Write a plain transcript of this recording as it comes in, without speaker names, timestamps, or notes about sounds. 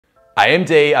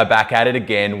AMD are back at it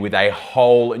again with a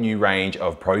whole new range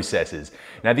of processors.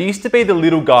 Now, they used to be the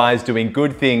little guys doing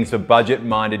good things for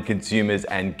budget-minded consumers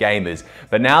and gamers,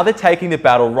 but now they're taking the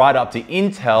battle right up to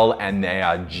Intel and they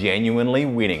are genuinely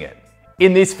winning it.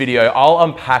 In this video, I'll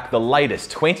unpack the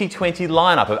latest 2020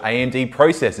 lineup of AMD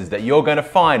processors that you're going to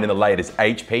find in the latest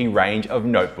HP range of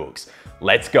notebooks.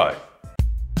 Let's go.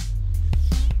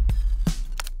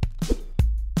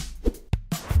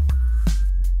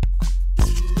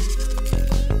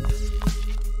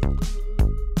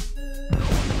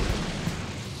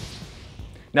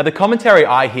 Now, the commentary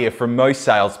I hear from most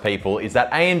salespeople is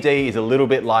that AMD is a little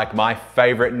bit like my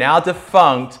favorite, now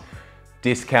defunct,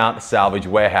 discount salvage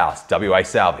warehouse, WA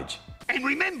Salvage. And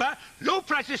remember, low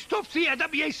prices top tier at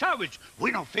WA Salvage.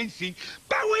 We're not fancy,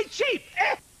 but we're cheap.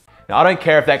 Now, I don't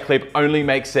care if that clip only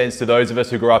makes sense to those of us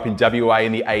who grew up in WA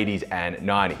in the 80s and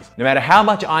 90s. No matter how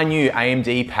much I knew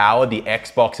AMD powered the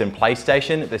Xbox and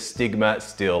PlayStation, the stigma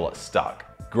still stuck.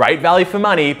 Great value for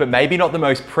money, but maybe not the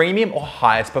most premium or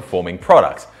highest performing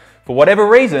products. For whatever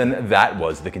reason, that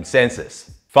was the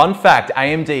consensus. Fun fact,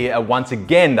 AMD are once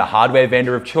again the hardware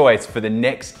vendor of choice for the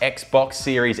next Xbox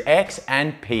Series X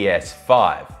and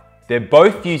PS5. They're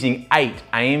both using 8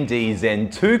 AMD Zen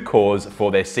 2 cores for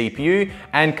their CPU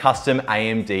and custom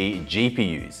AMD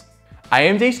GPUs.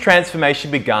 AMD's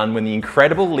transformation began when the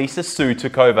incredible Lisa Su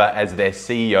took over as their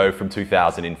CEO from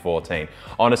 2014.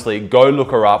 Honestly, go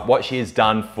look her up. What she has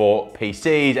done for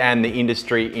PCs and the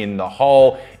industry in the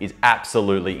whole is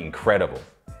absolutely incredible.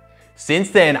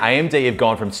 Since then, AMD have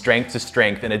gone from strength to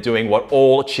strength and are doing what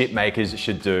all chip makers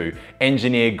should do: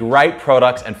 engineer great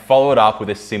products and follow it up with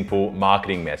a simple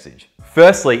marketing message.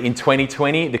 Firstly, in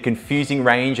 2020, the confusing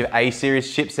range of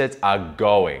A-series chipsets are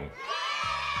going.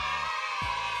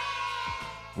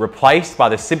 Replaced by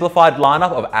the simplified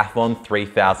lineup of Athlon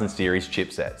 3000 series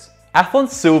chipsets. Athlon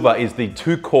Silver is the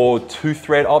 2-core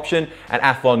 2-thread option, and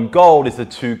Athlon Gold is the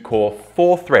 2-core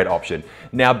 4-thread option.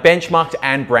 Now, benchmarked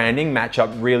and branding match up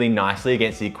really nicely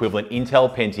against the equivalent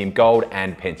Intel Pentium Gold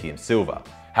and Pentium Silver.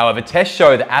 However, tests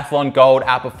show that Athlon Gold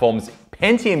outperforms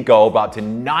Pentium Gold by up to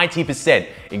 90%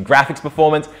 in graphics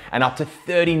performance and up to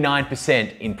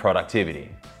 39% in productivity.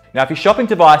 Now, if you're shopping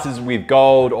devices with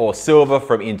gold or silver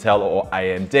from Intel or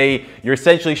AMD, you're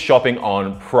essentially shopping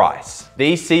on price.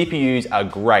 These CPUs are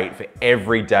great for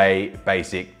everyday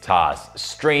basic tasks: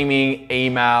 streaming,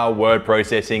 email, word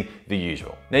processing, the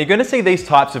usual. Now, you're going to see these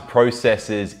types of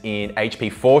processors in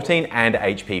HP 14 and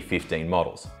HP 15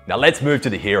 models. Now, let's move to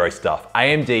the hero stuff,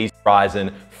 AMD's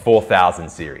Ryzen 4000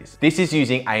 series. This is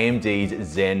using AMD's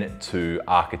Zen 2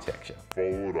 architecture.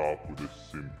 Followed up with a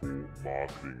simple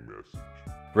marketing message.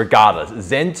 Regardless,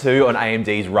 Zen 2 on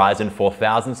AMD's Ryzen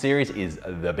 4000 series is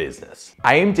the business.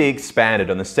 AMD expanded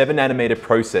on the 7nm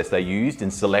process they used in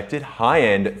selected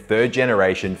high-end 3rd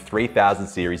generation 3000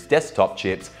 series desktop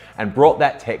chips and brought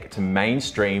that tech to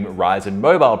mainstream Ryzen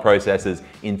mobile processors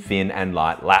in thin and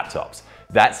light laptops.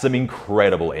 That's some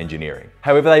incredible engineering.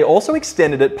 However, they also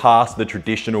extended it past the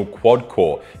traditional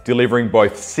quad-core, delivering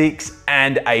both 6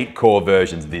 and 8-core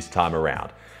versions this time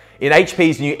around. In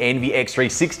HP's new Envy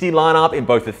X360 lineup in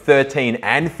both the 13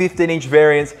 and 15-inch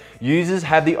variants, users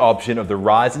have the option of the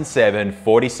Ryzen 7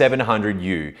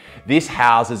 4700U. This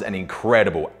houses an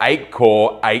incredible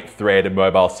 8-core, 8-thread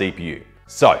mobile CPU.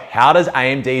 So, how does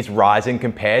AMD's Ryzen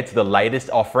compare to the latest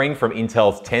offering from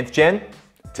Intel's 10th gen?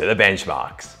 To the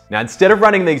benchmarks. Now, instead of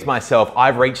running these myself,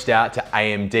 I've reached out to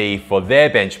AMD for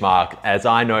their benchmark, as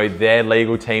I know their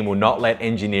legal team will not let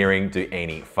engineering do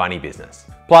any funny business.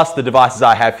 Plus, the devices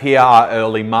I have here are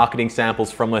early marketing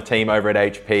samples from the team over at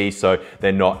HP, so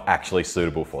they're not actually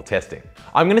suitable for testing.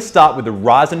 I'm going to start with the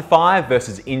Ryzen 5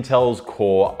 versus Intel's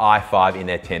Core i5 in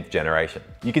their 10th generation.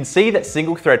 You can see that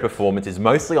single-thread performance is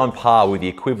mostly on par with the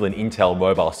equivalent Intel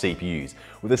mobile CPUs,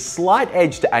 with a slight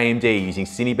edge to AMD using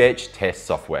Cinebench test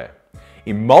software.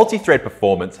 In multi-thread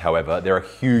performance, however, there are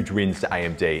huge wins to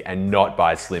AMD, and not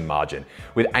by a slim margin,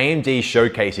 with AMD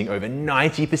showcasing over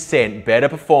 90% better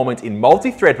performance in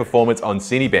multi-thread performance on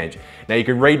Cinebench. Now, you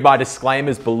can read my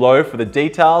disclaimers below for the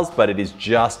details, but it is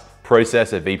just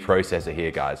processor v processor here,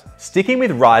 guys. Sticking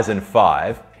with Ryzen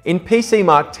 5, in PC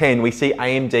Mark X, we see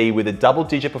AMD with a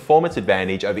double-digit performance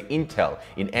advantage over Intel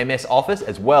in MS Office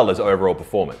as well as overall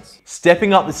performance.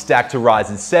 Stepping up the stack to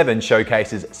Ryzen 7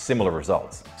 showcases similar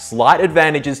results. Slight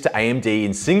advantages to AMD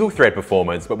in single-thread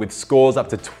performance, but with scores up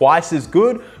to twice as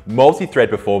good,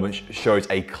 multi-thread performance shows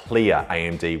a clear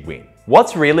AMD win.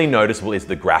 What's really noticeable is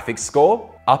the graphics score.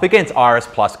 Up against Iris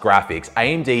Plus graphics,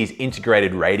 AMD's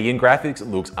integrated Radeon graphics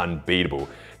looks unbeatable.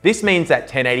 This means that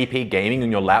 1080p gaming on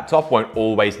your laptop won't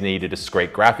always need a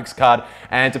discrete graphics card,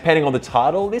 and depending on the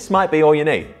title, this might be all you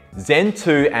need. Zen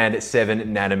 2 and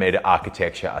 7nm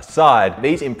architecture aside,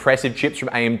 these impressive chips from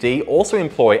AMD also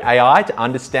employ AI to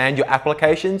understand your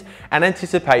applications and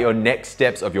anticipate your next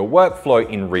steps of your workflow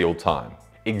in real time.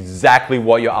 Exactly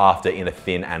what you're after in a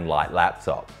thin and light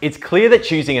laptop. It's clear that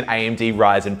choosing an AMD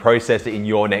Ryzen processor in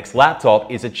your next laptop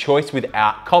is a choice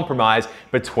without compromise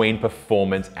between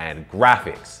performance and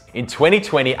graphics. In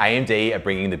 2020, AMD are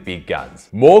bringing the big guns.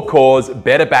 More cores,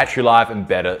 better battery life, and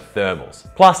better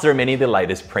thermals. Plus, there are many of the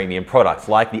latest premium products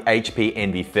like the HP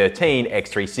Envy 13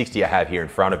 X360 I have here in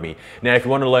front of me. Now, if you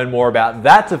want to learn more about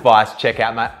that device, check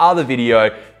out my other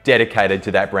video dedicated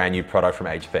to that brand new product from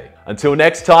HP. Until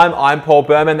next time, I'm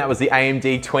Burman. That was the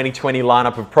AMD 2020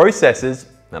 lineup of processors,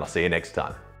 and I'll see you next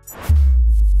time.